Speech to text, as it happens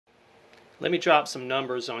Let me drop some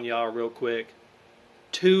numbers on y'all real quick.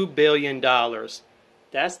 $2 billion.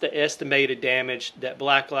 That's the estimated damage that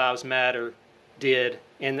Black Lives Matter did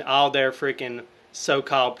in all their freaking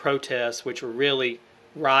so-called protests, which were really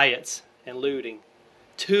riots and looting.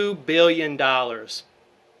 $2 billion.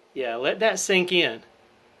 Yeah, let that sink in.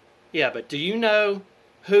 Yeah, but do you know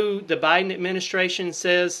who the Biden administration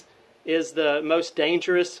says is the most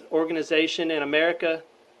dangerous organization in America?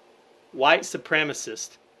 White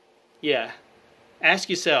supremacists. Yeah. Ask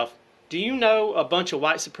yourself, do you know a bunch of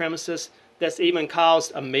white supremacists that's even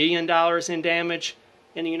caused $1 million in damage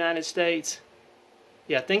in the United States?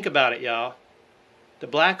 Yeah, think about it, y'all. The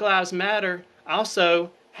Black Lives Matter also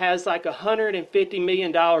has like $150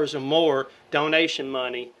 million or more donation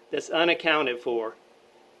money that's unaccounted for.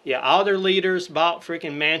 Yeah, all their leaders bought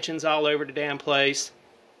freaking mansions all over the damn place.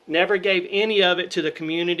 Never gave any of it to the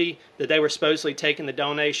community that they were supposedly taking the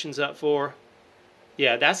donations up for.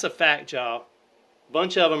 Yeah, that's a fact, y'all. A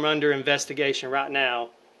bunch of them are under investigation right now.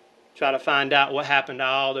 Try to find out what happened to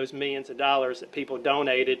all those millions of dollars that people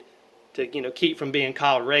donated to, keep from being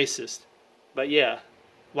called racist. But yeah,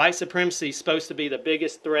 white supremacy is supposed to be the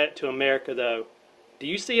biggest threat to America, though. Do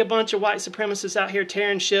you see a bunch of white supremacists out here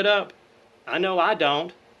tearing shit up? I know I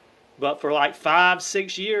don't. But for like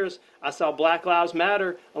 5-6 years, I saw Black Lives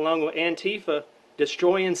Matter along with Antifa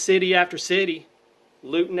destroying city after city,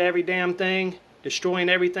 looting every damn thing, destroying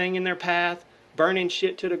everything in their path, burning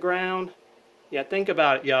shit to the ground. Yeah, think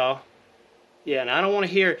about it, y'all. Yeah, and I don't want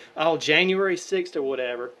to hear, oh, January 6th or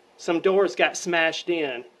whatever, some doors got smashed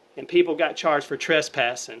in and people got charged for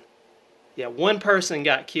trespassing. Yeah, one person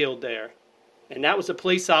got killed there. And that was a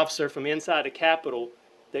police officer from inside the Capitol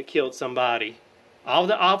that killed somebody. All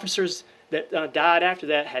the officers that died after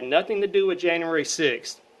that had nothing to do with January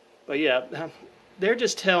 6th. But yeah, they're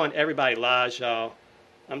just telling everybody lies, y'all.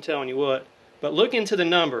 I'm telling you what. But look into the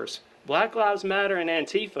numbers. Black Lives Matter and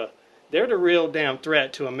Antifa, they're the real damn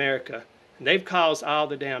threat to America. And they've caused all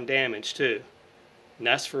the damn damage too. And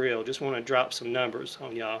that's for real. Just want to drop some numbers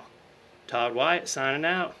on y'all. Todd White signing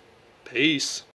out. Peace.